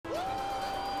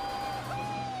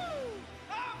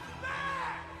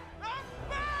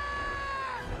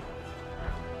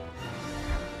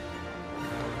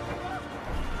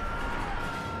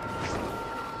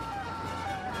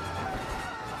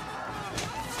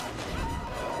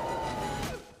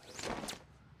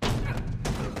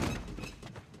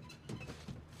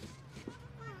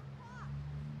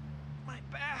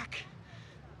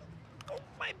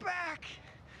back!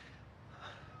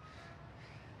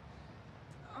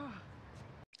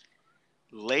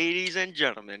 Ladies and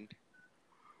gentlemen,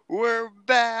 we're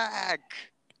back!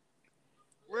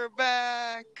 We're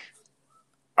back!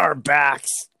 Our backs.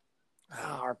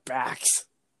 Oh, our backs.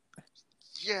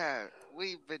 Yeah,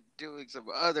 we've been doing some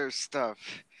other stuff,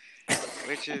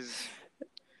 which is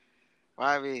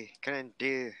why we couldn't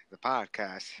do the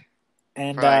podcast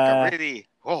And for like a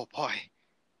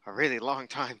really long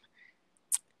time.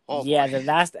 Oh yeah, boy. the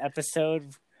last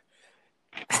episode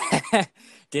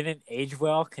didn't age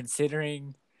well,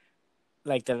 considering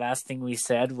like the last thing we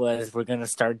said was we're gonna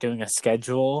start doing a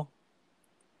schedule.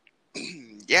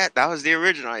 Yeah, that was the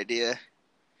original idea.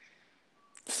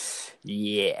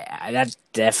 Yeah, that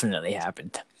definitely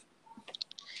happened.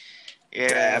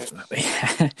 Yeah. Definitely.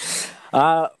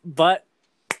 But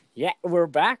yeah, we're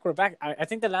back. We're back. I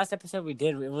think the last episode we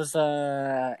did, it was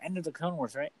end of the Clone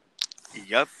Wars, right?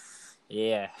 Yup.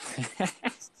 Yeah.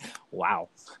 Wow.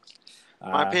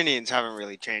 My opinions haven't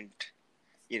really changed,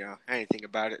 anything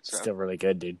about it. So Still really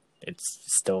good, dude. It's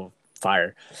still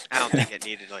fire. I don't think it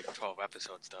needed like 12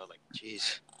 episodes though. Like,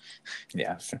 jeez.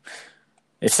 Yeah. So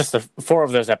it's just the 4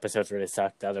 of those episodes really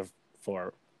sucked. The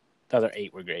other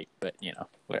 8 were great, but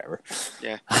whatever.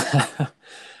 Yeah.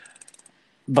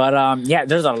 But yeah,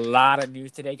 there's a lot of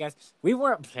news today, guys. We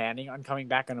weren't planning on coming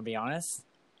back, I'm gonna be honest.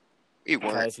 We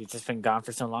weren't. Because we've just been gone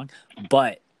for so long.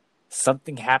 But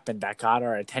something happened that got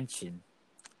our attention.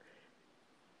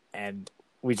 And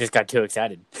we just got too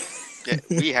excited.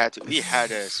 Yeah, we had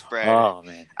to spread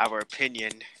our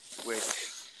opinion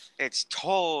with it's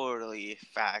totally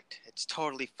fact. It's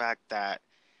totally fact that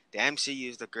the MCU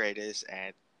is the greatest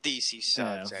and DC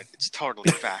sucks, and it's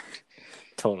totally fact.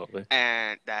 Totally.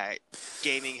 And that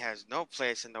gaming has no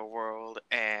place in the world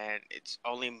and it's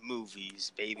only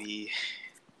movies, baby.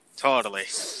 Totally.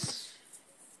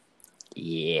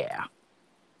 Yeah.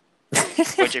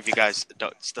 Which, if you guys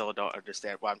still don't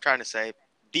understand what I'm trying to say,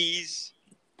 this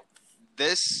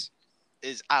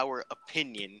is our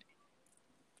opinions.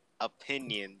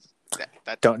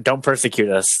 Don't persecute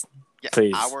us,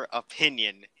 please. Our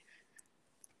opinion.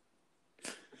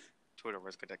 Twitter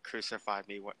was gonna crucify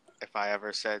me if I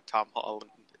ever said Tom Holland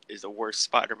is the worst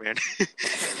Spider-Man.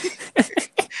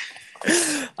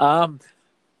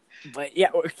 But yeah,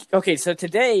 okay. So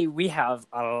today we have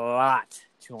a lot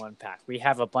to unpack. We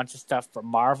have a bunch of stuff from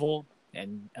Marvel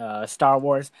and Star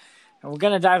Wars, and we're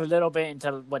gonna dive a little bit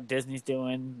into what Disney's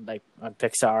doing, like on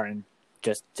Pixar and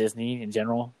just Disney in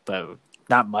general, but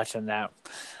not much on that.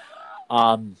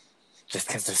 Just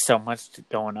because there's so much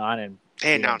going on, and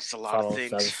they announced a lot of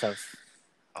things. Other stuff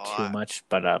too much,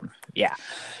 but yeah.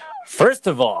 First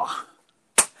of all,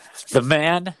 the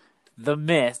man, the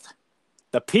myth,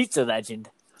 the pizza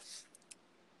legend,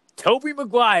 Tobey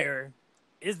Maguire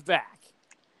is back.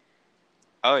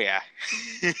 Oh yeah.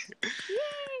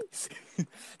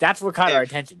 That's what caught our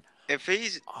attention. If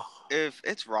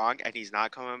it's wrong and he's not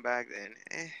coming back, then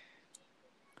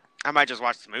I might just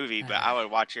watch the movie, but I would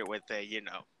watch it with a,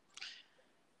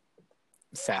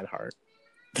 sad heart.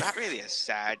 Not really a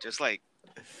sad, just like,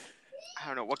 I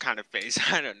don't know what kind of face.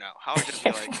 I don't know. I would just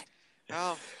be like,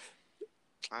 oh,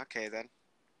 okay then.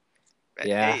 But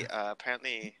yeah. Hey,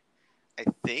 apparently, I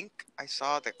think I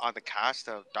saw on the cast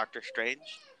of Doctor Strange.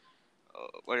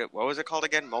 What was it called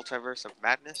again? Multiverse of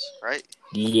Madness, right?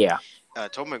 Yeah.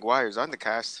 Tobey Maguire's on the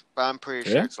cast, but I'm pretty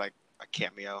sure it's like a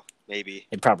cameo, maybe.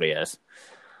 It probably is.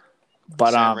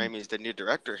 But Sam Raimi's the new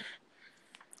director.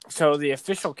 So the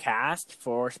official cast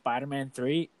for Spider-Man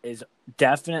 3 is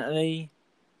definitely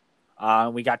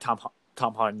we got Tom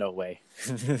Holland, no way.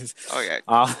 Oh yeah.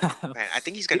 Man, I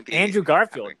think he's gonna be Andrew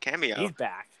Garfield cameo. He's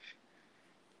back.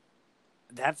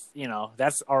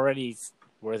 That's already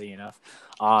worthy enough.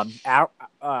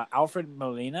 Alfred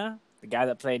Molina, the guy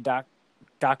that played Doc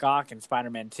Ock in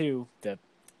Spider-Man 2, the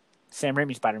Sam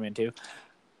Raimi Spider-Man 2,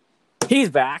 he's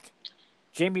back.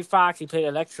 Jamie Foxx, he played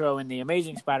Electro in The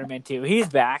Amazing Spider-Man 2. He's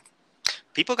back.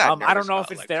 People got I don't know if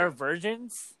it's Electro. their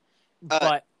versions,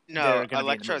 but no,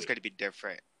 Electro is going to be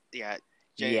different. Yeah.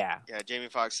 Yeah, Jamie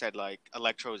Foxx said like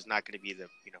Electro is not going to be the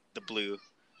blue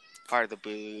part of the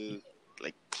blue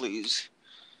like blues.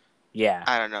 Yeah.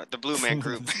 I don't know, the Blue Man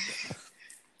Group.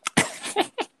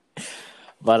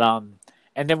 But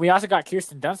and then we also got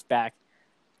Kirsten Dunst back,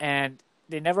 and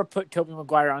they never put Tobey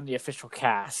Maguire on the official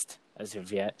cast as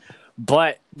of yet.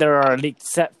 But there are leaked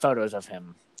set photos of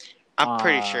him. I'm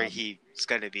pretty sure he's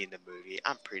going to be in the movie.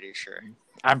 I'm pretty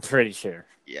sure.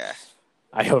 Yeah.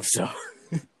 I hope so.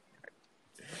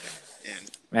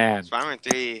 Man. Spider-Man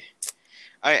 3.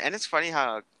 And it's funny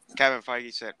how Kevin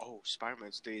Feige said,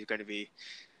 Spider-Man 3 is going to be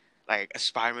like a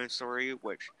Spider-Man story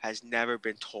which has never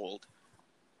been told.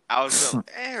 I was like,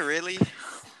 really?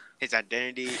 His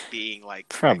identity being like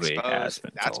Probably has exposed.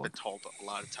 been That's told. been told a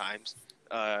lot of times.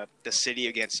 The city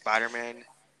against Spider-Man.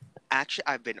 Actually,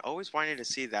 I've been always wanting to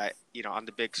see that, on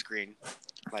the big screen,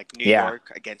 like New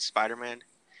York against Spider-Man.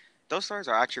 Those stories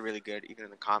are actually really good, even in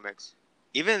the comics.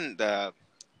 Even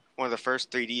one of the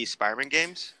first 3D Spider-Man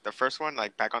games, the first one,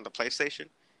 like back on the PlayStation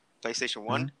 1,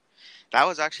 Mm-hmm. that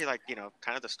was actually like,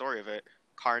 kind of the story of it.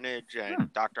 Carnage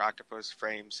and Dr. Octopus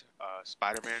frames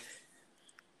Spider-Man.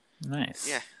 Nice.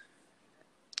 Yeah.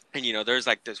 And, there's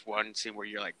like this one scene where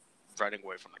you're like running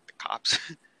away from like the cops.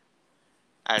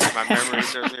 If my memory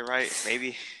serves me right,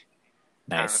 maybe.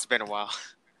 Nice. I don't know, it's been a while.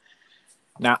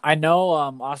 Now, I know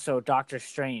also Doctor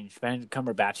Strange, Benedict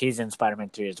Cumberbatch, he's in Spider-Man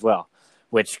 3 as well,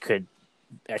 which could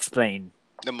explain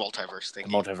the multiverse thing.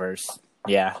 The multiverse,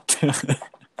 yeah.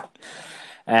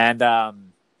 And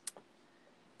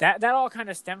that all kind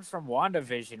of stems from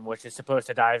WandaVision, which is supposed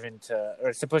to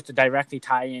directly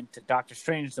tie into Doctor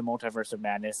Strange, the Multiverse of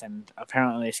Madness, and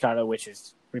apparently Scarlet Witch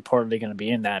is reportedly going to be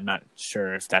in that. I'm not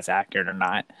sure if that's accurate or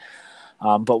not.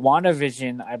 But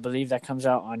WandaVision, I believe that comes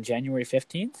out on January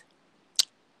 15th.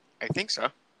 I think so.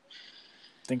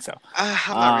 I'm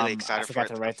not really excited for it. I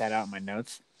forgot to write that out in my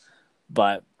notes.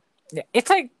 But it's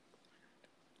like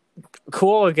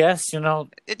cool, I guess,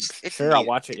 It's sure, neat. I'll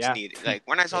watch it, it's neat. Like,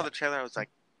 when I saw the trailer, I was like,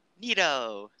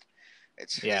 neato.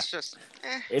 It's just...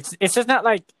 It's just not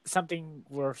like something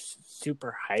we're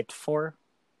super hyped for.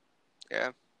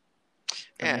 Yeah.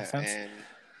 That makes sense. And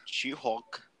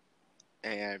She-Hulk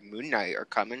and Moon Knight are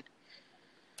coming.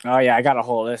 Oh, yeah, I got a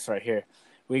whole list right here.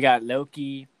 We got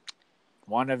Loki,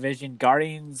 WandaVision,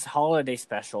 Guardians Holiday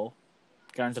Special,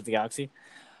 Guardians of the Galaxy,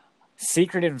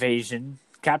 Secret Invasion,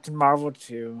 Captain Marvel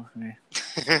 2,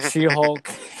 She-Hulk,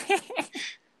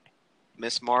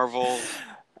 Miss Marvel.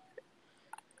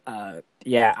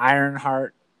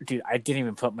 Ironheart. Dude, I didn't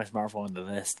even put Miss Marvel on the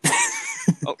list.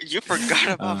 Oh, you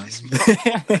forgot about Miss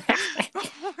Marvel.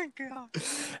 Oh my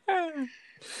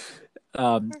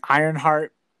god.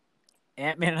 Ironheart,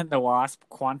 Ant-Man and the Wasp,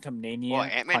 Quantumania. Well,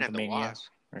 Ant-Man and the Wasp.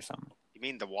 Or something. You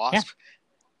mean the Wasp?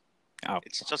 Yeah. Oh,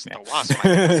 it's just the Wasp.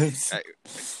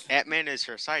 Ant-Man is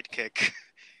her sidekick.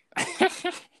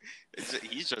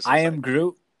 He's just I Am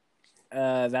Groot.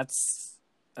 That's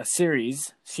a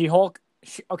series. She-Hulk.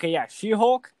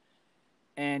 She-Hulk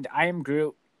and I Am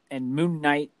Groot and Moon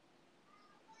Knight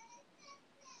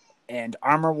and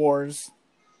Armor Wars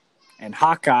and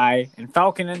Hawkeye and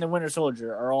Falcon and the Winter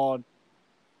Soldier are all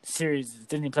series,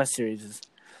 Disney Plus series.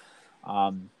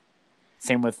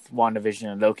 Same with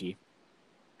WandaVision and Loki,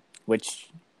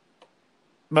 which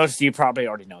most of you probably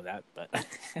already know that, but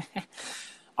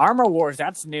Armor Wars,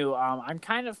 that's new. I'm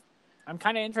kind of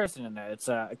interested in that. It's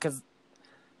because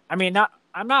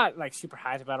I'm not like super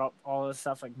hyped about all this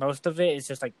stuff. Like, most of it is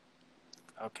just like,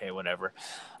 okay, whatever.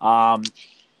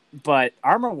 But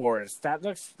Armor Wars, that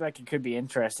looks like it could be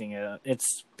interesting.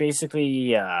 It's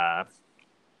basically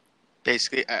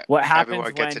what happens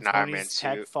when gets an Iron Man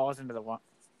tech suit falls into the one.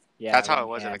 Yeah, that's how it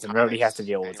was in the comics. And Rhodey has to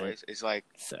deal with it. It's like,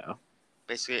 so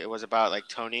basically it was about like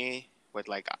Tony with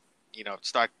like,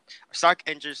 Stark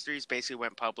Industries basically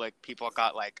went public. People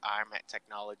got like Iron Man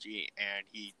technology, and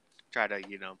he tried to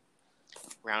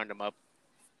round them up,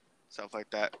 stuff like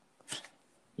that.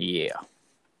 Yeah.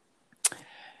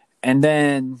 And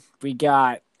then we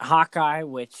got Hawkeye,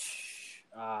 which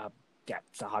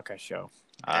it's a Hawkeye show.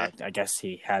 I guess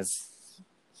he has.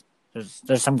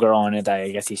 There's some girl in it that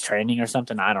I guess he's training or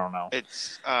something. I don't know.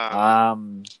 It's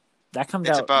that comes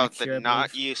out. It's about the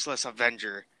not useless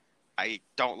Avenger. I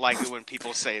don't like it when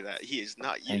people say that. He is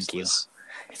not useless.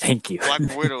 Thank you.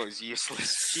 Black Widow is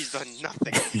useless. She's done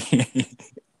nothing.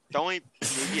 The only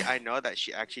movie I know that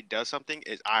she actually does something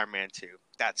is Iron Man 2.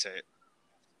 That's it.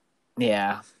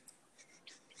 Yeah.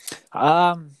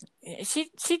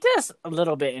 She does a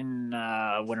little bit in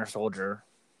Winter Soldier.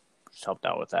 Just helped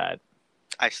out with that.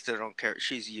 I still don't care.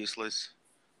 She's useless.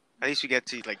 At least we get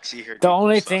to see her. The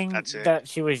only thing that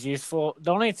she was useful,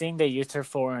 the only thing they used her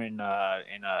for in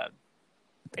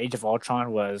Age of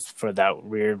Ultron was for that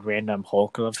weird random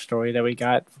Hulk love story that we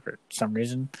got for some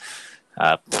reason.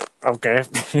 Okay.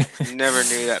 Never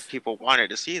knew that people wanted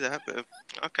to see that, but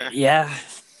okay. Yeah,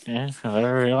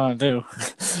 whatever you want to do.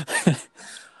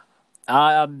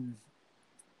 And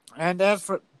as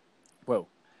for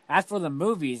the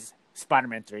movies,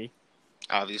 Spider-Man 3.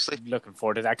 Obviously. Looking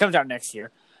forward to that. Comes out next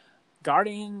year.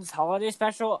 Guardians Holiday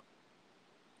Special.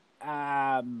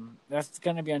 That's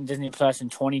going to be on Disney Plus in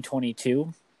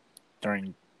 2022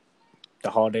 during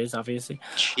the holidays, obviously.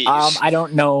 Jeez. I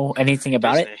don't know anything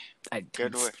about Disney. it.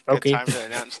 Good time to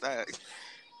announce that.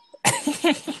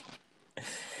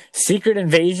 Secret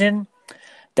Invasion.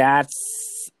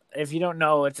 That's, if you don't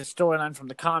know, it's a storyline from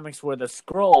the comics where the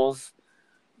Skrulls,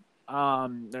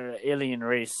 they're an alien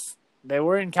race. They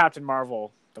were in Captain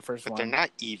Marvel, the first But one. they're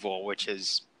not evil, which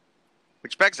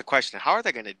begs the question: how are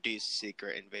they going to do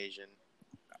Secret Invasion?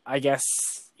 I guess,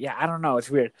 yeah, I don't know. It's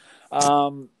weird.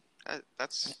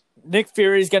 That's Nick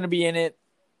Fury's going to be in it,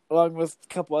 along with a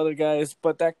couple other guys,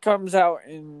 but that comes out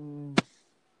in.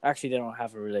 Actually, they don't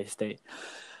have a release date.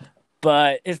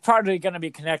 But it's probably going to be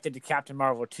connected to Captain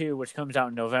Marvel 2, which comes out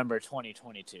in November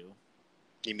 2022.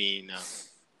 You mean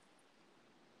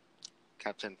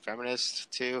Captain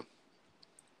Feminist 2?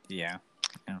 Yeah.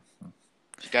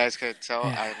 If you guys could tell,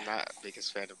 I'm not the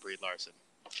biggest fan of Brie Larson.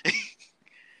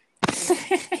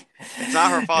 It's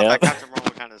not her fault that Captain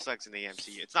Marvel kind of sucks in the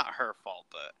MCU. It's not her fault,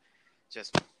 but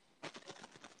just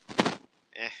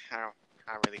I don't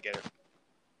really get it.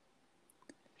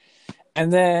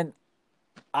 And then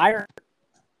Ironheart.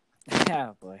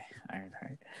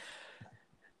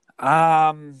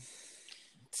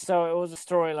 So it was a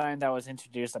storyline that was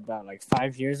introduced about like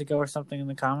 5 years ago or something in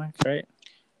the comics, right?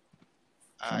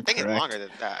 I think it's longer than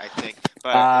that. I think,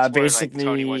 but it's basically,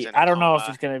 where, like, Tony was in a I don't know coma. if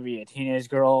it's gonna be a teenage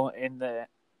girl in the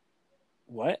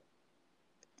what?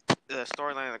 The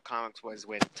storyline of the comics was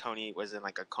when Tony was in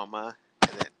like a coma,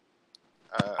 and then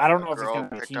I don't know a if it's girl gonna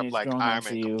be a picked up teenage like girl in the Iron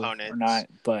Man MCU components or not,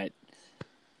 but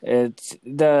it's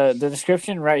the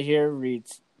description right here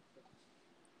reads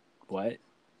what?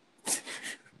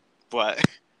 What?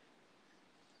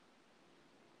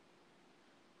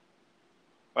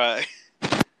 What?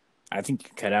 I think you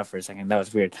cut out for a second. That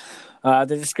was weird. The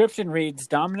description reads: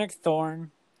 Dominique,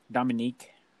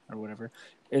 or whatever,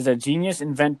 is a genius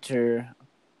inventor.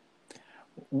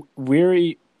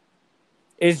 Weary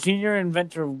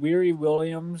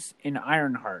Williams in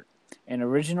Ironheart, an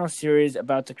original series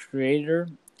about the creator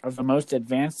of the most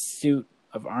advanced suit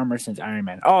of armor since Iron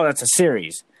Man. Oh, that's a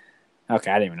series.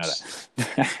 Okay, I didn't even know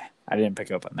that. I didn't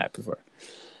pick up on that before.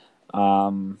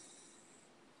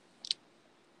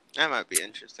 That might be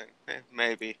interesting.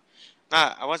 Maybe.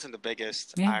 I wasn't the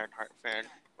biggest Ironheart fan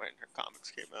when her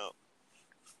comics came out.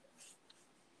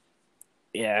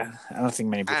 Yeah, I don't think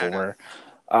many people were.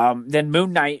 Then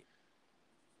Moon Knight.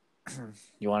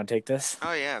 You want to take this?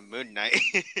 Oh yeah, Moon Knight.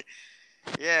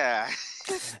 Yeah.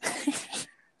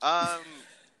 Well,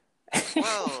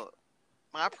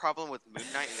 my problem with Moon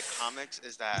Knight in the comics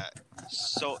is that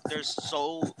there's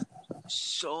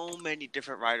so many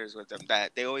different writers with them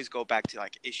that they always go back to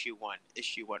like issue one,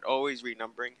 always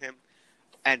renumbering him,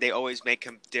 and they always make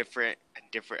him different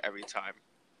every time.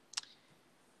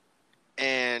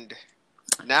 And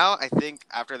now I think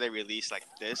after they release like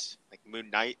this, like Moon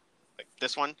Knight, like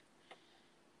this one,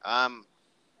 I'm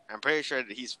pretty sure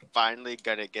that he's finally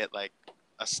gonna get like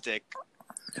a stick.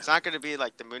 It's not gonna be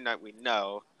like the Moon Knight we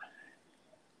know,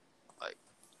 like,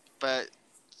 but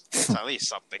it's at least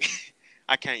something.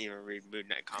 I can't even read Moon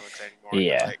Knight comics anymore.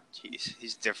 Yeah. Like, jeez,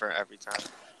 he's different every time.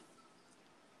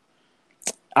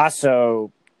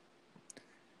 Also,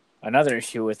 another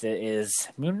issue with it is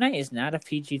Moon Knight is not a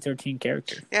PG-13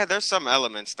 character. Yeah, there's some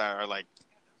elements that are like,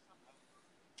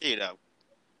 not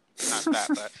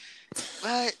that,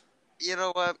 but you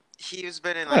know what? He's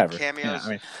been in like cameos. Yeah, I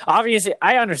mean, obviously,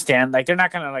 I understand. Like, they're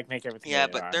not gonna like make everything. Yeah,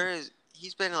 but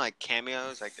he's been in like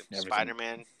cameos, like the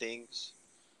Spider-Man things.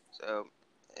 So,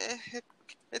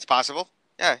 it's possible.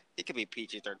 Yeah, he could be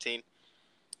PG-13.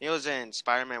 He was in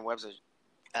Spider-Man Webs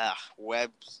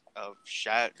of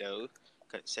Shadow.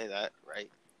 Couldn't say that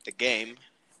right. The game,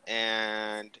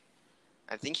 and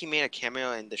I think he made a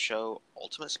cameo in the show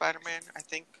Ultimate Spider-Man. I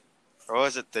think, or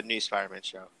was it the new Spider-Man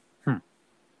show?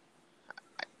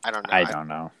 I don't know. I don't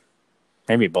know.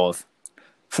 Maybe both.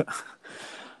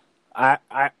 But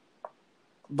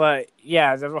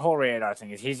yeah, the whole Radar thing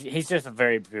is he's just a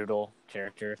very brutal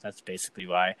character. That's basically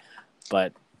why.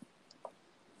 But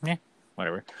yeah,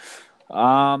 whatever.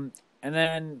 And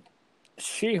then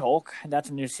She-Hulk. That's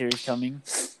a new series coming.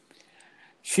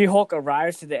 She-Hulk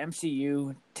arrives to the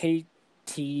MCU.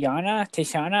 Tatiana,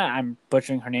 I'm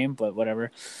butchering her name, but whatever.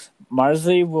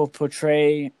 Marsley will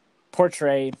portray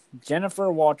Jennifer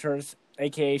Walters,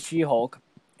 aka She-Hulk,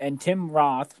 and Tim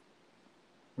Roth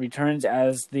returns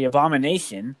as the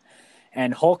Abomination,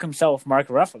 and Hulk himself, Mark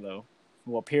Ruffalo,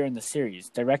 will appear in the series,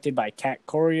 directed by Kat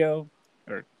Coiro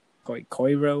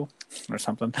or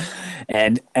something,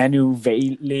 and Anu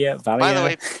Valia. By the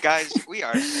way, guys, we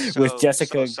are with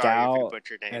Jessica Gao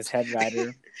as head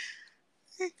writer.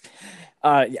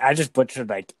 I just butchered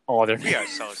like all their names. We are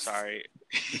so sorry.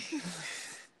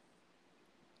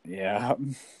 Yeah.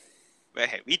 But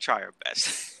hey, we try our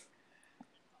best.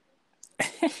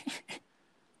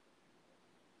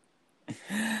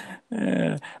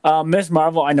 Miss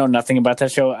Marvel, I know nothing about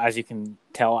that show. As you can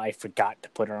tell, I forgot to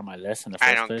put her on my list in the first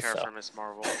place. I don't care for Miss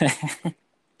Marvel.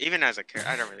 Even as a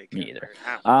character, I don't really care. Me either.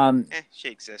 She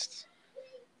exists.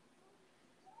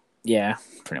 Yeah,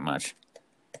 pretty much.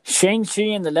 Shang-Chi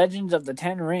and the Legends of the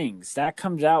Ten Rings. That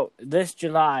comes out this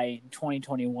July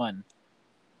 2021.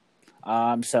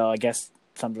 So I guess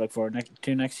something to look forward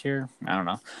to next year. I don't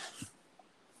know.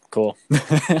 Cool.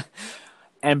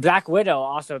 And Black Widow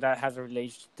also, that has a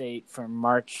release date for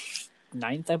March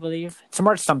 9th, I believe. It's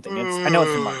March something. I know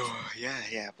it's in March.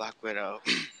 Yeah, Black Widow.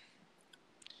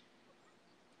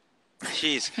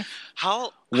 Jeez.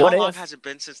 How long has it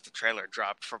been since the trailer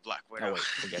dropped for Black Widow? Oh, wait,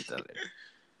 forget that later.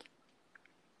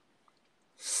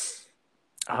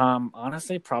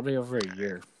 Honestly, probably over a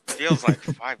year. Feels like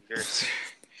 5 years.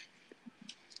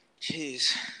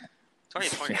 Jeez.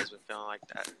 2020 has been feeling like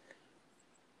that.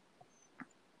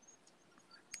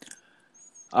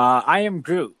 I Am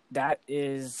Groot. That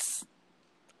is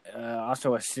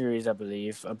also a series, I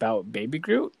believe, about Baby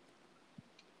Groot.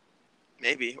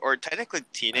 Maybe. Or technically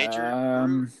teenager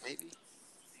Groot, maybe?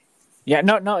 Yeah,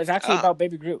 no, it's actually about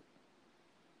Baby Groot.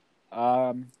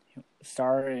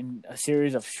 Star in a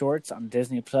series of shorts on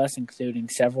Disney Plus, including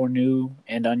several new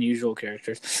and unusual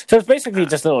characters. So it's basically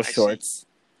just little shorts.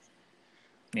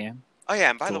 Yeah. Oh, yeah,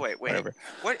 and by the way,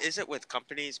 what is it with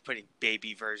companies putting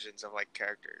baby versions of, like,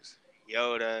 characters?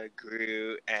 Yoda,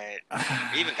 Groot, and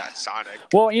we even got Sonic.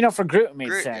 Well, for Groot it made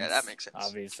sense. Yeah, that makes sense.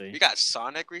 Obviously. We got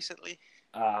Sonic recently.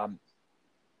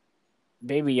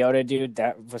 Baby Yoda, dude,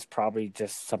 that was probably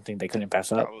just something they couldn't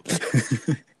pass up.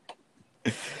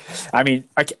 I mean,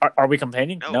 are we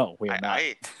complaining? No, we are not.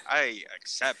 I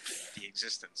accept the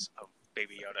existence of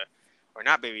Baby Yoda. Or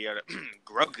not Baby Yoda,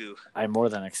 Grogu. I more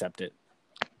than accept it.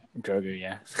 Grogu,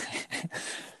 yeah.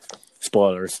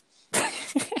 Spoilers.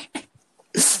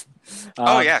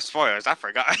 Yeah, spoilers. I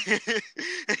forgot.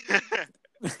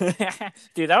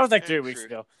 Dude, that was like 3 weeks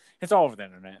ago. It's all over the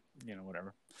internet.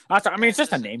 Whatever. I mean, it's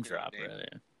just a name drop, really.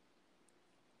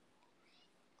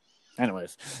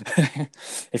 Anyways,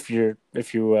 if you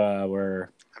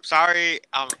were, I'm sorry.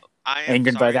 I am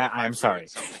angered by that. I am sorry.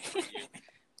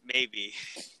 Maybe.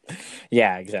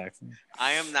 Yeah, exactly.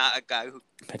 I am not a guy who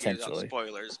potentially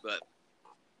spoilers, but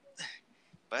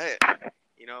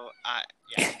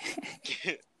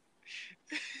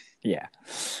yeah.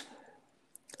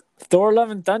 Thor: Love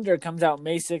and Thunder comes out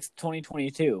May 6th,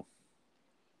 2022.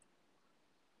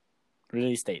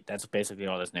 Release date. That's basically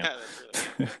all that's new.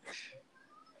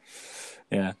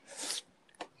 Yeah.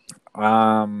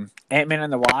 Ant-Man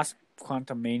and the Wasp: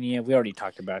 Quantumania. We already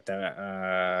talked about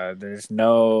that. There's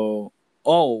no.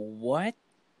 Oh, what?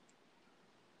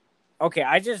 Okay,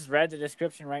 I just read the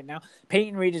description right now.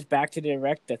 Peyton Reed is back to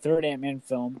direct the third Ant-Man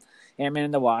film, Ant-Man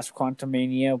and the Wasp: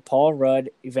 Quantumania. Paul Rudd,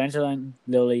 Evangeline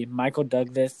Lilly, Michael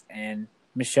Douglas, and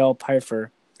Michelle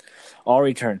Pfeiffer all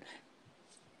return.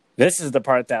 This is the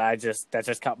part that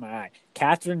just caught my eye.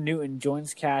 Catherine Newton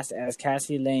joins cast as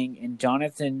Cassie Lang and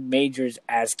Jonathan Majors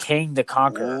as Kang the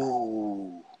Conqueror.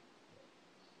 Ooh.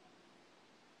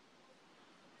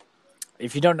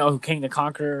 If you don't know who Kang the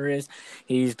Conqueror is,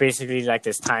 he's basically like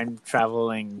this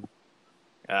time-traveling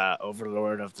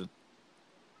overlord of the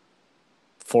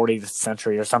 40th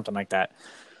century or something like that.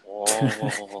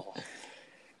 Oh.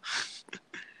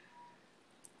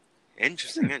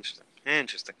 Interesting.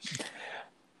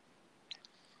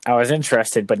 I was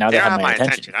interested, but now they have my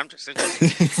attention. I'm just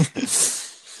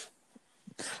interested.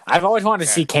 I've always wanted to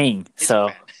see Kang,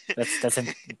 so that's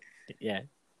yeah.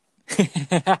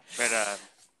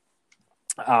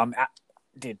 But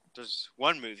dude, there's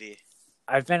one movie.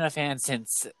 I've been a fan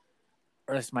since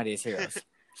Earth's Mightiest Heroes.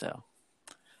 So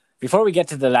before we get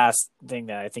to the last thing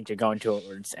that I think you're going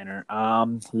towards, enter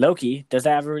Loki. Does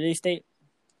that have a release date?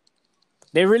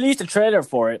 They released a trailer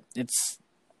for it. It's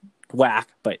whack,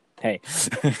 but hey,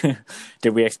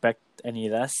 did we expect any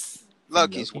less?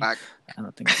 Loki's whack. I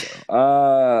don't think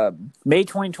so. May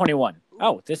 2021.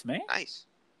 Oh, this May? Nice.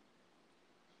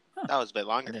 Huh. That was a bit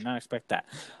longer. I did not expect that.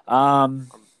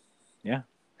 Yeah.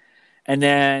 And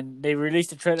then they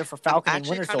released a trailer for Falcon and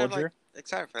Winter Soldier.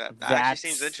 Excited for that. That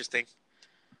actually seems interesting.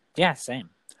 Yeah, same.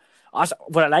 Also,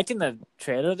 what I liked in the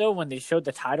trailer, though, when they showed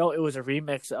the title, it was a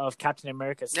remix of Captain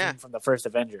America's theme from the first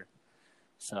Avenger.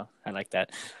 So I like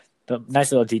that. The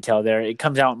nice little detail there. It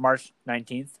comes out March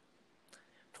 19th,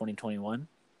 2021.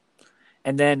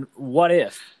 And then What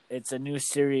If? It's a new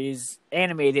series,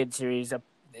 animated series.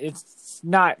 It's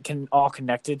not all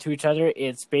connected to each other.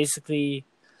 It's basically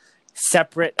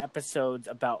separate episodes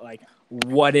about, like,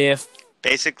 what if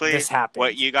basically this happened?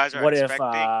 What you guys are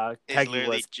expecting is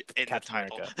literally in Captain the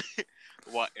title. America.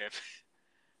 What if?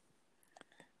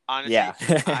 honestly, Yeah,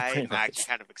 I'm actually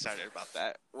kind of excited about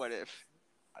that. What if?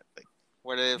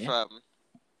 Yeah.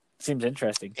 Seems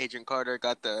interesting. Agent Carter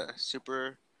got the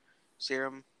super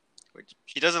serum, which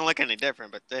she doesn't look any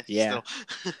different, but still.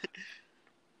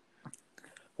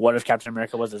 What if Captain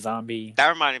America was a zombie? That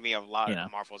reminded me of a lot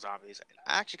of Marvel zombies.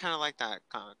 I actually kind of like that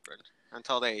comic book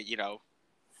until they,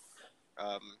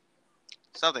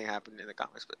 something happened in the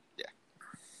comics, but yeah.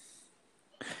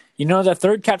 The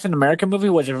third Captain America movie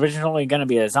was originally going to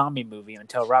be a zombie movie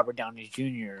until Robert Downey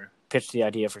Jr. pitched the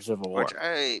idea for Civil War.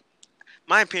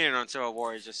 My opinion on Civil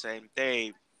War is just saying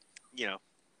they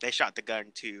shot the gun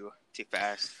too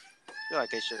fast. I feel like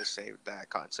they should have saved that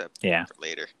concept for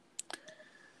later.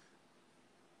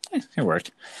 It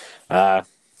worked. It's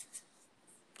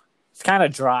kind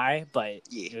of dry, but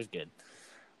it was good.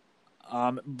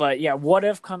 But yeah, What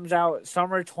If comes out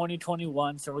summer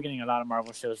 2021, so we're getting a lot of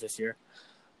Marvel shows this year.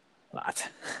 A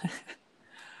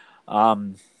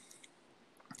lot.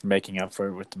 Making up for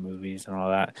it with the movies and all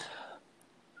that.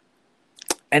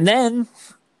 And then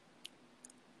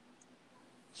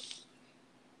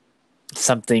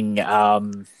something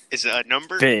is it a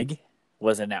number? Big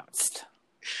was announced.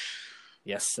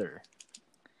 Yes, sir.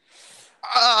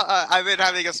 I've been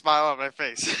having a smile on my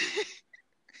face.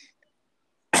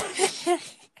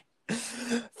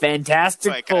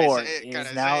 Fantastic Four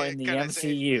is now in the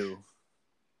MCU.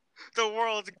 The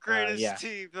world's greatest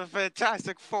team, the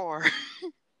Fantastic Four.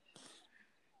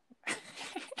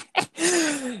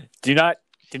 Do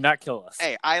not kill us.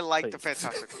 Hey, I like the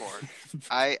Fantastic Four.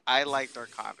 I like their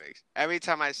comics. Every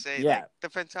time I say the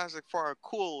Fantastic Four are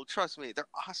cool, trust me, they're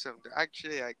awesome. They're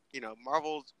actually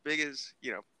Marvel's biggest.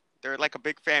 They're like a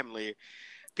big family.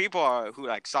 People who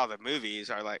saw the movies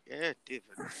are like, dude,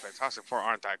 the Fantastic Four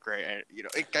aren't that great, and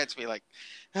it gets me like,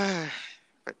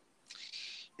 but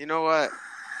you know what?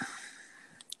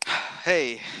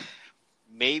 Hey,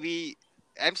 maybe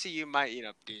MCU might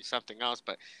do something else,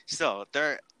 but still,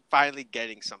 they're finally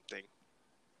getting something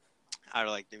out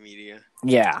of the media.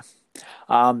 Yeah,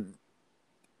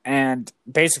 and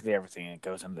basically everything that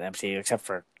goes into the MCU except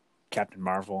for Captain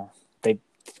Marvel, they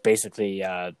basically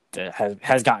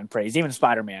has gotten praise. Even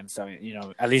Spider-Man, so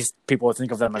at least people will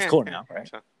think of them as cool now, right?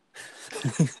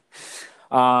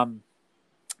 So.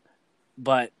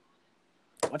 But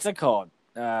what's it called?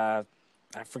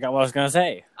 I forgot what I was gonna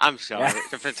say. I'm sorry.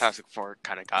 The Fantastic Four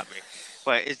kind of got me,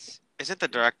 but isn't the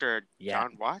director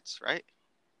John Watts, right?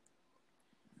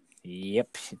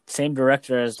 Yep, same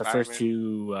director as the first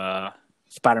two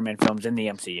Spider-Man films in the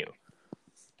MCU.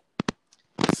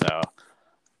 So,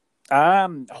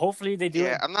 hopefully they do.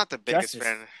 Yeah, I'm not the biggest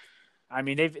fan. I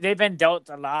mean, they've been dealt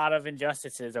a lot of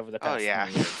injustices over the past few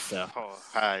years. So,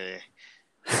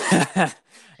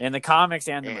 in the comics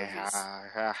and the movies.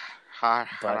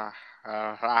 But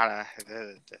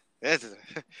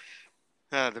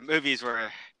the movies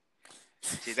were.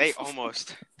 See, they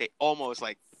almost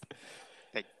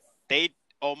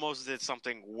did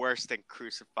something worse than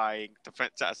crucifying the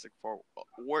Fantastic Four.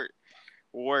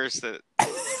 Worse than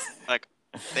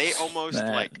they almost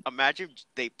imagine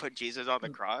they put Jesus on the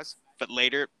cross, but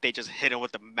later they just hit him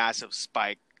with a massive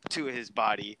spike to his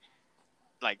body,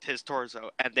 his torso,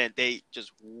 and then they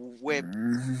just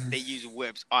they use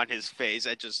whips on his face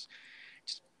and just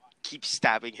keep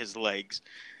stabbing his legs.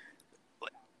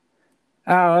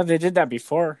 Oh, they did that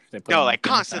before.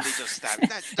 Constantly just stabbing.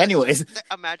 Anyways,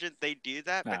 imagine they do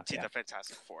that, but to the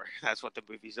Fantastic Four. That's what the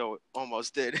movies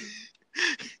almost did.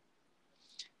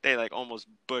 They almost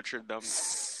butchered them.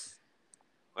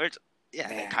 Which,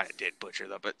 they kind of did butcher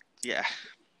them, but yeah.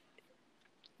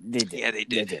 They did. Yeah, they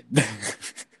did. They did.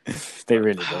 They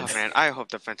really did. Oh man, I hope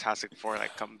the Fantastic Four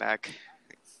come back.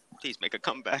 Please make a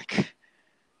comeback.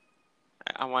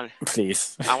 I want to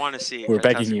see. We're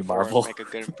begging you, Marvel. Make a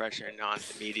good impression on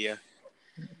the media.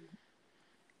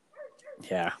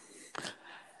 Yeah.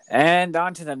 And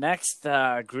on to the next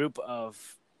group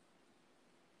of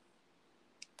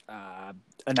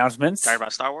announcements. Talking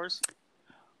about Star Wars?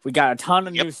 We got a ton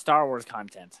of new Star Wars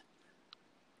content.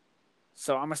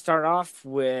 So I'm going to start off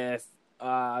with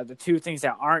the two things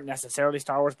that aren't necessarily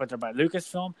Star Wars, but they're by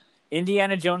Lucasfilm.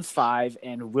 Indiana Jones 5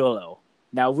 and Willow.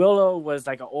 Now, Willow was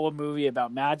an old movie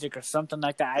about magic or something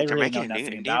like that. I really know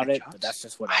nothing about it, but that's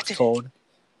just what I was told.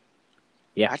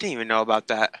 Yeah. I didn't even know about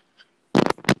that.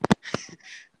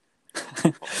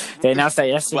 They announced that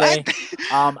yesterday.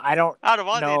 I don't Out of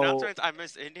all the announcements, I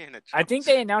missed Indiana Jones. I think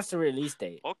they announced the release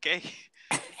date. Okay.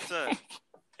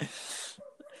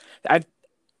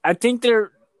 I think they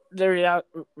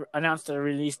announced the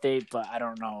release date, but I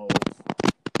don't know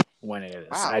when it is.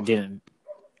 Wow. I didn't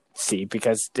see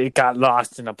because it got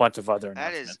lost in a bunch of other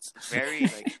announcements. That is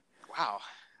very wow.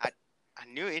 I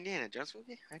new Indiana Jones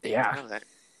movie? I didn't know that.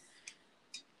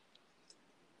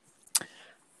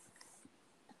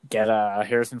 Get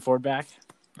Harrison Ford back.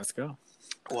 Let's go.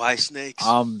 Why snakes?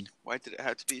 Why did it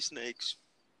have to be snakes?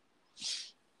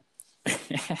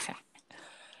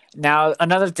 Now,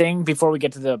 another thing before we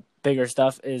get to the bigger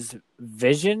stuff is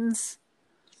Visions.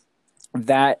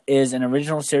 That is an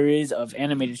original series of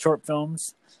animated short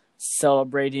films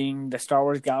celebrating the Star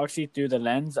Wars galaxy through the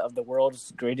lens of the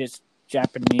world's greatest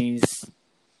Japanese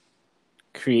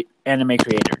anime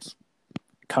creators,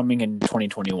 coming in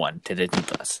 2021 to Disney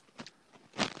Plus.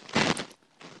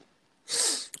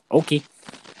 Okay.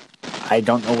 I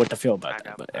don't know what to feel about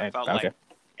that. But, I felt like anime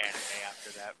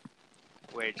after that,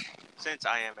 which, since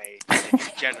I am a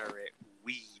degenerate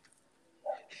weeb,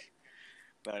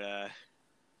 but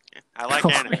I like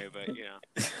anime, but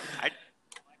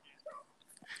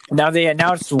Now they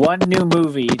announced one new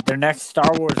movie. Their next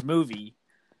Star Wars movie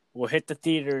will hit the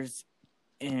theaters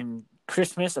in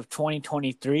Christmas of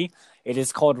 2023. It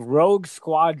is called Rogue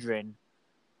Squadron,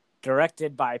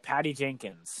 directed by Patty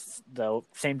Jenkins, the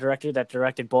same director that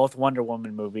directed both Wonder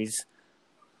Woman movies.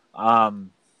 Rogue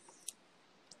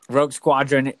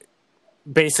Squadron,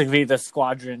 basically the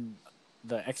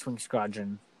X-Wing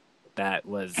squadron that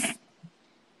was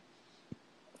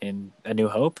in A New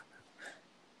Hope.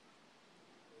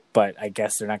 But I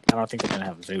guess I don't think they're going to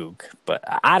have Luke, but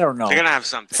I don't know. They're going to have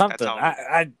something. Something.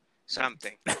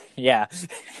 Something. Yeah.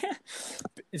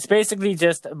 It's basically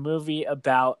just a movie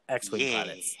about X-Wing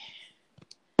pilots.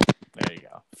 There you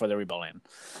go. For the Rebellion.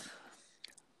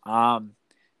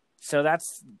 So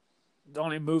that's the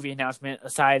only movie announcement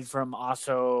aside from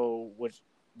also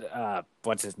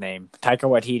what's his name? Taika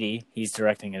Waititi. He's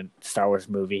directing a Star Wars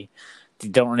movie. You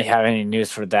don't really have any news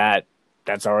for that.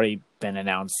 That's already been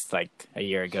announced like a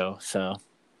year ago. So,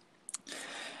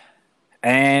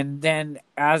 and then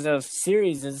as of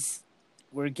series,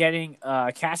 we're getting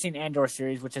Cassian Andor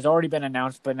series, which has already been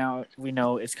announced, but now we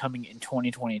know it's coming in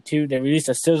 2022. They released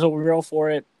a sizzle reel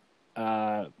for it,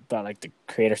 about like the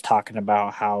creators talking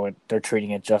about how they're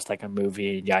treating it just like a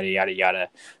movie, yada yada yada.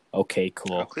 Okay,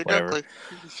 cool, whatever.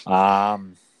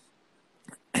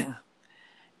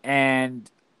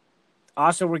 And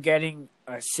also we're getting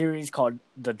a series called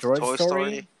The Droid Toy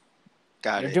Story.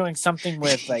 They're doing something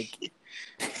with like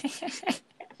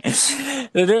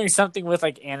they're doing something with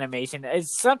like animation.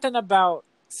 It's something about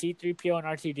C-3PO and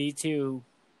R2-D2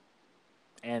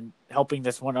 and helping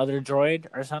this one other droid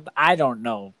or something. I don't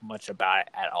know much about it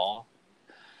at all.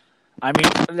 I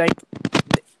mean, like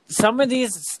some of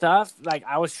these stuff, like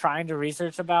I was trying to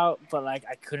research about, but like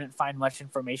I couldn't find much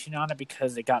information on it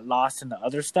because it got lost in the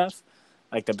other stuff,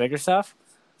 like the bigger stuff.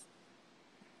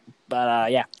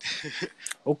 But yeah,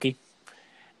 okay.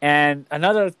 And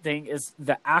another thing is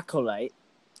The Acolyte,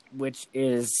 which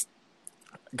is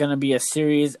gonna be a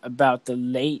series about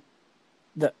the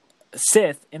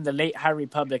Sith in the late High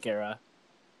Republic era,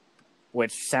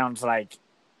 which sounds like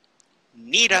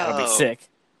neato. That'll be sick.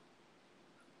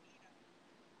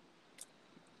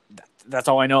 That's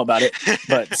all I know about it,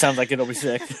 but it sounds like it'll be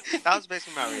sick. That was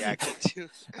basically my reaction too.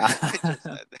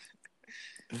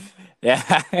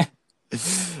 Yeah.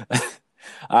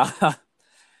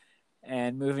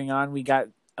 And moving on, we got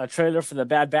a trailer for The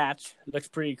Bad Batch. It looks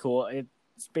pretty cool.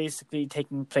 It's basically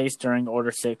taking place during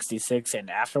Order 66 and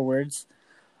afterwards.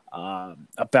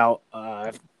 About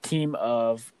a team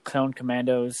of clone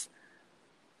commandos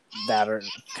that are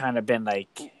kind of been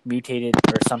like mutated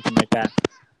or something like that.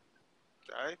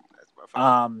 Sorry, that's my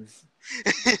phone.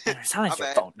 It sounds like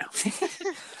your phone now.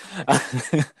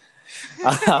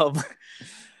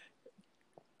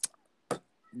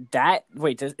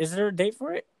 Is there a date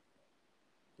for it?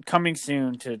 Coming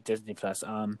soon to Disney Plus.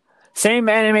 Same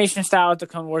animation style as the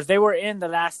Clone Wars. They were in the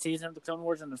last season of the Clone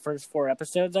Wars in the first 4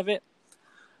 episodes of it.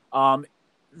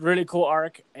 Really cool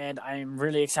arc, and I'm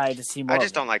really excited to see more. I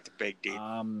just don't like the big dude.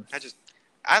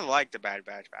 I like the Bad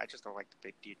Batch, but I just don't like the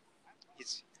big dude.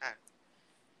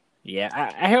 Yeah,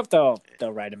 I hope they'll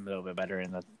write him a little bit better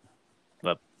in the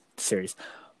series,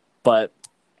 but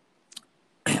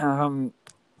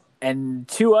and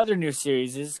 2 other new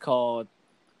series is called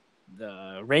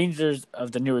The Rangers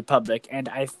of the New Republic, and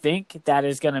I think that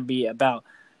is going to be about.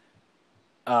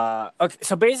 Okay,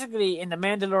 so basically, in The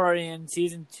Mandalorian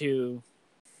season 2,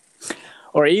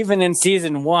 or even in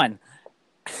season 1,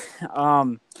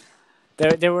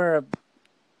 there were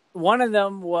one of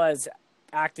them was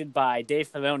acted by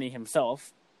Dave Filoni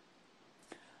himself,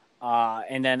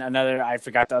 and then another, I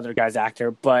forgot the other guy's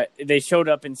actor, but they showed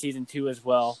up in season 2 as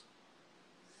well,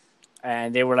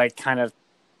 and they were like kind of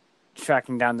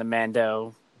tracking down the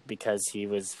Mando because he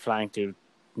was flying through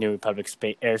New Republic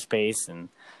airspace and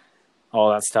all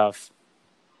that stuff.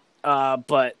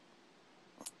 But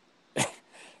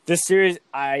this series,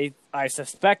 I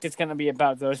suspect it's going to be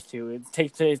about those two. It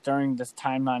takes place during this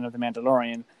timeline of The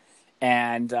Mandalorian,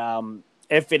 and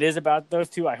if it is about those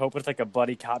two, I hope it's like a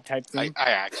buddy cop type thing.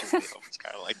 I actually hope it's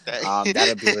kind of like that.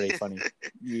 That'd be really funny.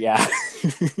 Yeah.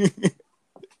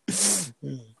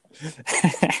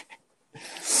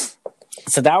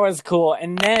 So that was cool.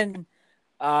 And then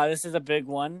this is a big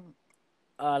one.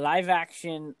 Live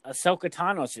action Ahsoka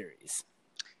Tano series.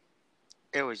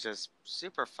 It was just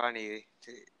super funny.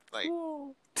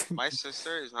 My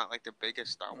sister is not like the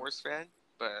biggest Star Wars fan,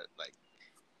 but like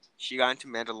she got into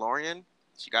Mandalorian.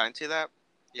 She got into that.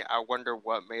 Yeah, I wonder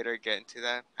what made her get into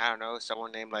that. I don't know.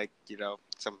 Someone named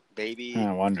some baby.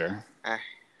 I wonder. I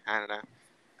don't know.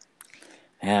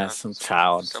 Yeah, some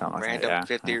child. Some random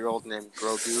 50-year-old named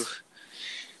Grogu.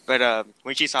 But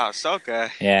when she saw Ahsoka,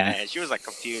 man, she was like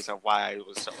confused on why I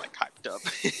was so like hyped up.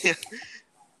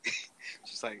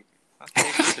 She's like,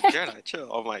 okay, she's a Jedi,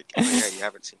 chill. I'm like, oh yeah, you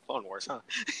haven't seen Clone Wars, huh?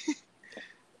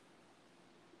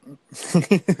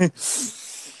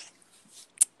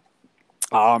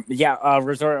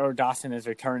 Rosario Dawson is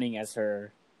returning as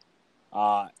her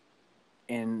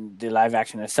in the live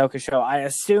action Ahsoka show. I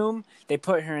assume they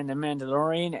put her in The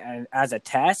Mandalorian as a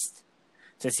test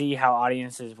to see how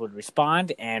audiences would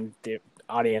respond, and the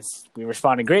audience, we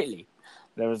responded greatly.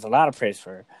 There was a lot of praise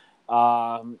for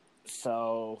her.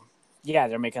 So, yeah,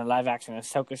 they're making a live-action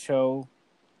Ahsoka show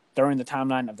during the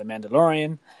timeline of The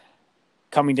Mandalorian,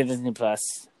 coming to Disney+.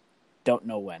 Don't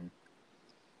know when.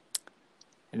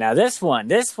 Now, this one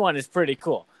is pretty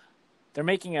cool. They're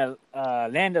making a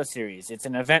Lando series. It's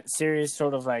an event series,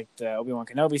 sort of like the Obi-Wan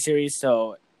Kenobi series,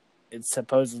 so it's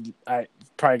supposedly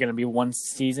probably going to be one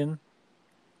season.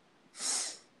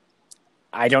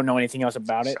 I don't know anything else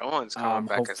about it. Someone's coming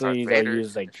back hopefully as Darth Vader they'll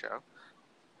use like. Show.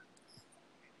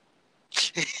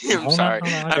 I'm sorry.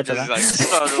 I'm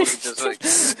just like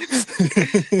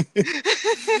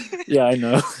Yeah, I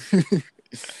know.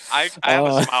 I have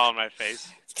a smile on my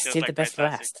face. Save the best for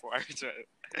last.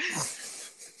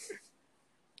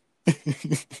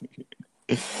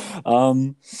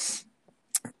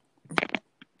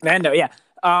 Lando, yeah.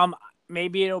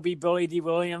 Maybe it'll be Billy D.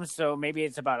 Williams, so maybe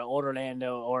it's about an older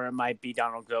Lando, or it might be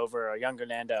Donald Glover or a younger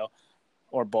Lando,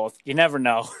 or both. You never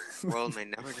know. World may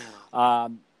never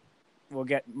know.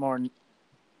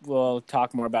 We'll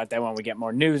talk more about that when we get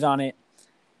more news on it.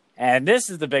 And this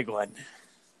is the big one.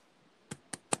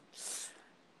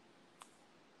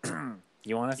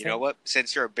 You want to say? You know what?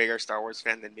 Since you're a bigger Star Wars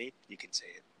fan than me, you can say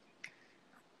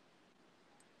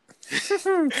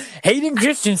it. Hayden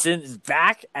Christensen is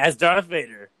back as Darth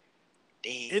Vader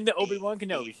in the Obi-Wan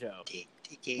Kenobi show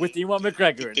with Ewan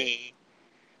McGregor in it.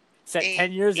 Set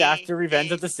 10 years after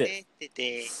Revenge of the Sith.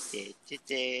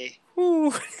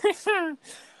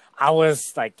 I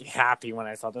was like happy when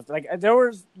I saw this. Like there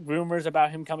were rumors about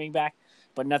him coming back,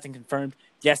 but nothing confirmed.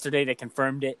 Yesterday they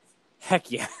confirmed it.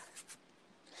 Heck yeah.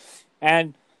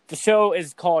 And the show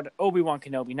is called Obi-Wan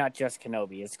Kenobi, not just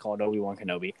Kenobi. It's called Obi-Wan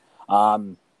Kenobi.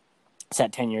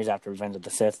 Set 10 years after Revenge of the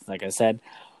Sith, like I said.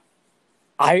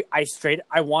 I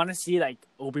want to see like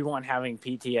Obi-Wan having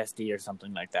PTSD or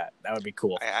something like that. That would be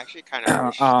cool. I actually kind of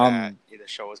wish that the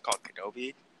show was called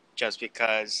Kenobi, just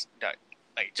because,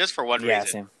 just for one reason.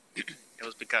 Same. It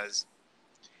was because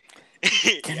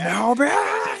Kenobi.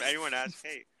 If anyone asks,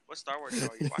 "Hey, what Star Wars show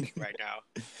are you watching right now?"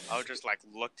 I would just like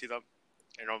look to them,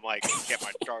 and I'm like, get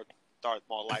my Darth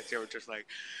Maul lightsaber, just like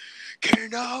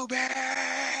Kenobi.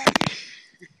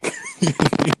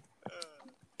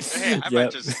 Hey, I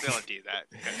might just still do that.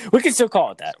 We can still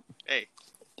call it that. So, hey.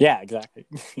 Yeah, exactly.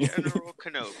 General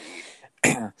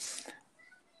Kenobi.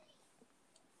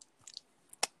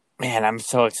 Man, I'm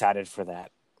so excited for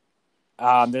that.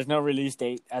 There's no release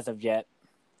date as of yet.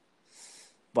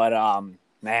 But,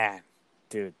 man,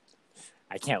 dude,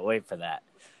 I can't wait for that.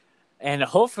 And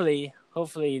hopefully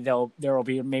there will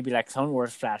be maybe like Clone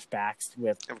Wars flashbacks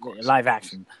with live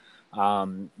action,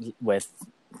 with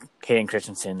Hayden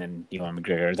Christensen and Ewan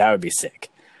McGregor. That would be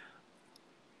sick.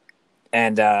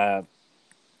 And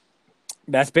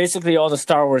that's basically all the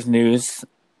Star Wars news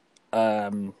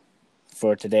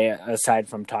for today, aside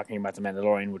from talking about The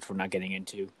Mandalorian, which we're not getting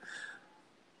into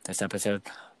this episode.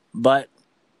 But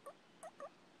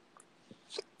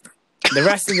the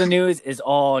rest of the news is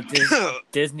all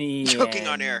Disney choking and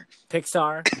on air.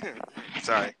 Pixar.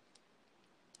 Sorry.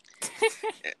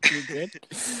 You good?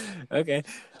 Okay.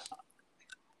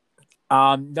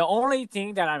 The only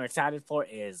thing that I'm excited for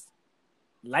is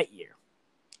Lightyear.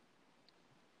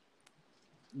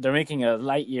 They're making a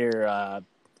Lightyear.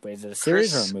 Is it a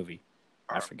series or a movie?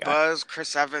 I forgot.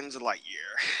 Chris Evans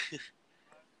Lightyear.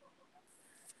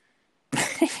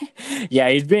 Yeah,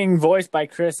 he's being voiced by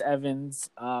Chris Evans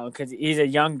because he's a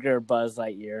younger Buzz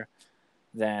Lightyear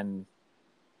than.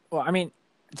 Well, I mean,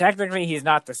 technically, he's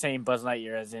not the same Buzz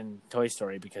Lightyear as in Toy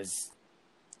Story because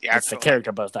it's the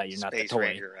character Buzz Lightyear, not the toy. Space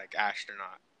Ranger, like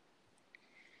astronaut.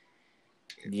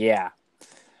 Yeah.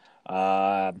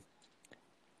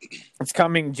 It's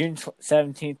coming June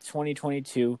 17th,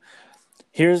 2022.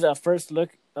 Here's a first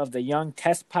look of the young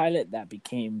test pilot that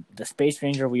became the Space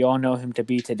Ranger we all know him to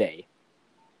be today.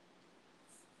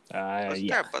 Wasn't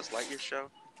there a Buzz Lightyear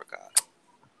show? I forgot.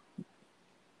 I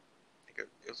think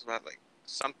it was about like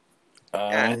some.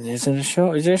 Is it a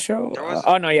show? Is it a show?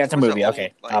 Oh no, yeah, it's a movie.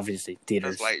 Okay, obviously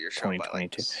theaters. Lightyear show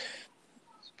 2022.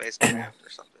 Space Command or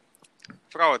something. I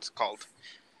forgot what it's called.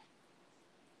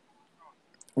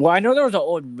 Well, I know there was an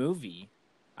old movie.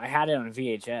 I had it on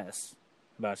VHS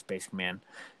about Space Command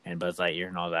and Buzz Lightyear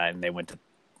and all that, and they went to,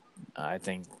 I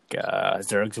think,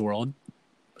 Zurg's World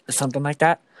or something like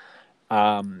that.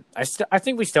 I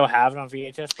think we still have it on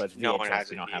VHS, but no one has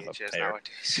we don't VHS have a player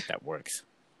nowadays that works.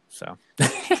 So,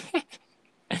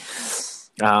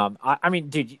 I mean,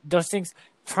 dude, those things.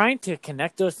 Trying to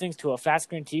connect those things to a flat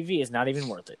screen TV is not even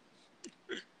worth it.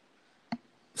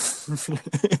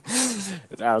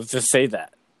 I'll just say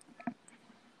that.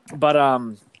 But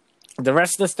the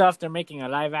rest of the stuff, they're making a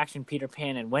live-action Peter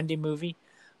Pan and Wendy movie,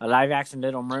 a live-action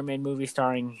Little Mermaid movie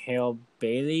starring Hale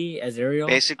Bailey as Ariel.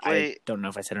 Basically, I don't know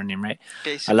if I said her name right.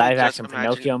 A live-action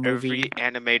Pinocchio movie. Every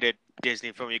animated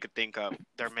Disney film you could think of,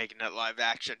 they're making it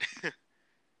live-action.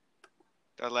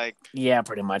 They're like... Yeah,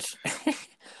 pretty much.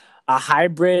 A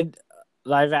hybrid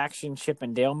live-action Chip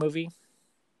and Dale movie.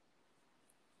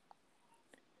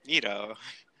 Neato.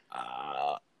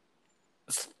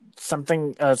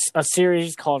 Something a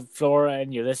series called Flora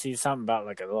and Ulysses, something about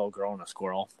like a little girl and a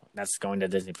squirrel. That's going to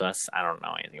Disney Plus. I don't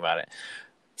know anything about it.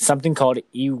 Something called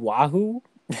Iwahoo.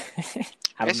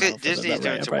 Disney's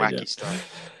doing some wacky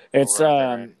stuff. It's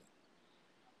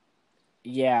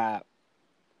yeah,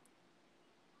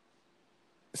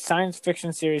 science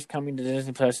fiction series coming to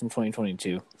Disney Plus in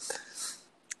 2022.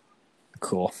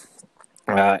 Cool.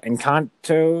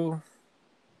 Encanto.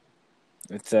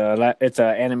 It's an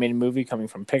animated movie coming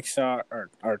from Pixar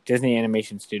or Disney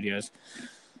Animation Studios.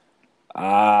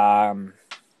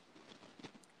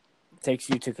 Takes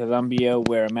you to Colombia,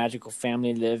 where a magical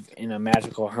family live in a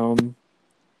magical home.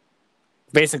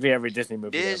 Basically, every Disney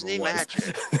movie. Disney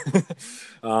magic.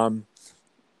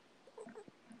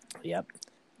 Yep.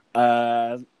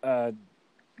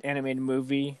 Animated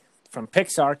movie from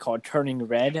Pixar called Turning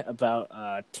Red about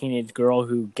a teenage girl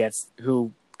who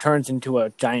turns into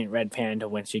a giant red panda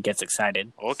when she gets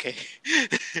excited. Okay.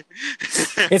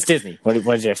 It's Disney. What did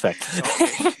you expect?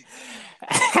 Okay.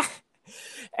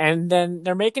 And then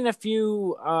they're making a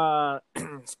few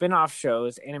spin-off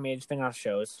shows, animated spin-off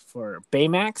shows for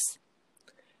Baymax,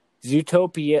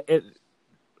 Zootopia.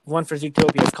 One for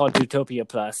Zootopia is called Zootopia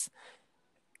Plus.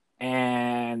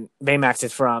 And Baymax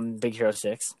is from Big Hero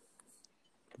 6.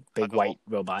 Big white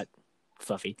robot.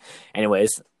 Fluffy.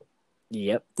 Anyways.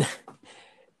 Yep.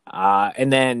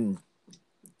 And then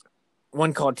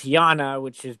one called Tiana,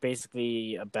 which is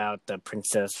basically about the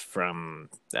princess from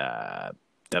the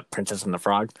Princess and the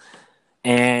Frog,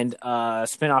 and a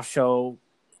spin-off show,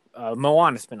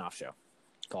 Moana spin-off show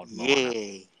called Moana.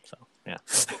 Yay. So yeah.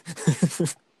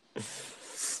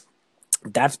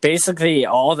 That's basically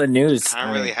all the news. I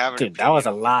don't really have an opinion. That was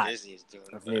a lot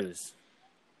of news.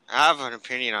 I have an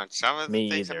opinion on some of the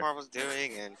things either. that Marvel's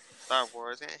doing and Star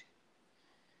Wars.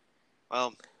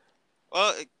 Well,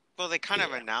 they kind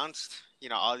of announced,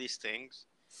 all these things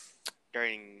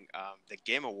during the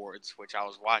Game Awards, which I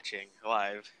was watching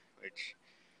live, which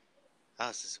that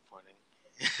was disappointing.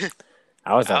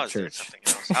 I was at church. Something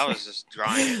else. I was just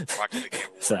drawing and watching the Game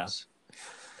Awards,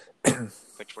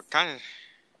 which were kind of.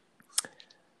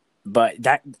 But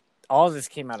all of this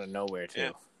came out of nowhere too.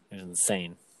 Yeah. It was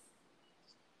insane.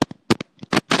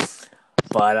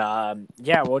 But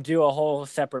yeah, we'll do a whole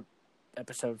separate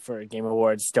episode for Game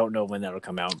Awards. Don't know when that'll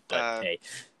come out, but hey,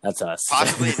 that's us.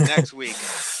 Possibly next week.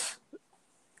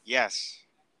 Yes.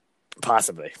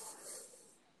 Possibly.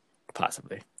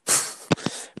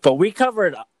 But we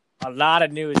covered a lot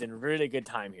of news in really good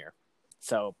time here.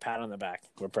 So pat on the back.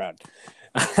 We're proud.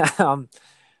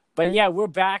 But yeah, we're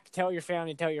back. Tell your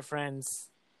family, tell your friends.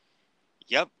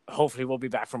 Yep. Hopefully we'll be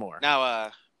back for more.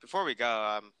 Now, before we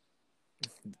go,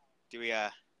 do we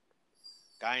got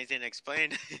anything to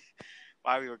explain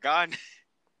why we were gone?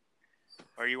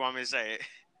 Or you want me to say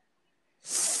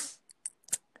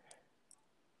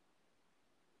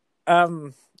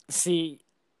it? See,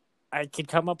 I could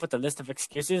come up with a list of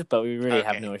excuses, but we really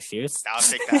have no excuse. I'll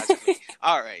take that.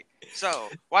 All right. So,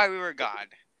 why we were gone.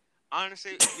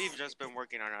 honestly, we've just been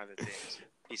working on other things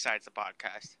besides the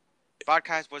podcast.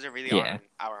 Podcast wasn't really on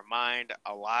our mind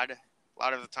a lot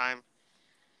of the time.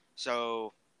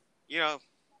 So,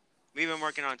 we've been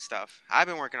working on stuff. I've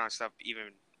been working on stuff even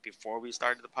before we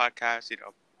started the podcast,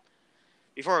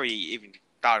 before we even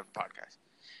thought of the podcast.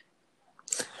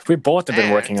 We both have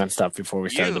been working on stuff before we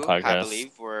started the podcast. I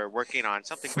believe we're working on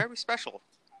something very special.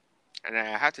 And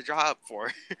I have to draw up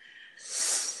for.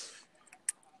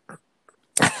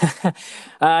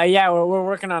 We're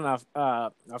working on a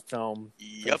film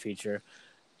for the feature.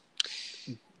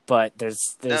 But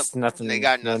there's nothing,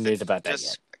 no news about that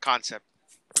just a concept.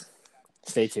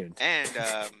 Stay tuned. And,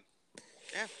 yeah.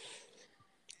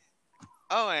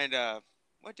 Oh, and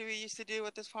what do we used to do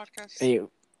with this podcast?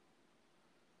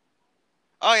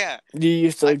 Oh, yeah. You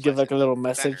used to give like a little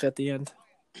message at the end?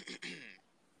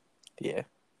 Yeah.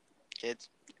 Kids,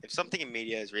 if something in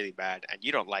media is really bad and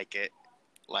you don't like it,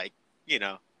 like,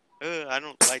 I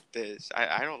don't like this.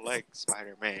 I don't like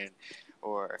Spider-Man,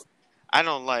 or I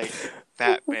don't like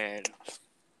Batman.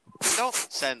 Don't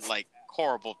send, like,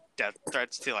 horrible death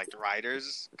threats to, like, the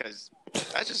writers, because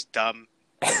that's just dumb.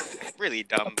 Really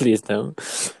dumb. Please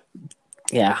don't.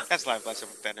 Yeah. That's Life Lesson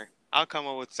with Benner. I'll come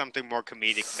up with something more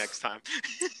comedic next time.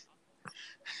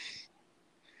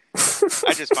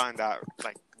 I just found that,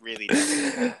 like, really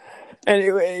dumb.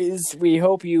 Anyways, we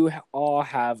hope you all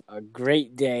have a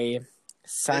great day.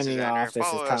 Signing off. This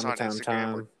is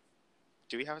Tom.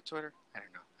 Do we have a Twitter? I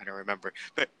don't know. I don't remember.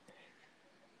 But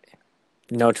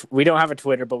no, we don't have a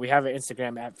Twitter, but we have an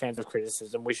Instagram at Fans of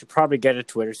Criticism. We should probably get a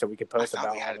Twitter so we can post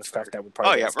about all the stuff that we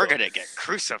probably. Oh yeah, we're gonna get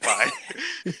crucified.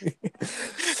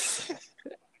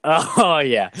 Oh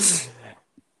yeah.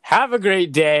 Have a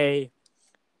great day.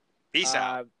 Peace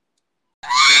out.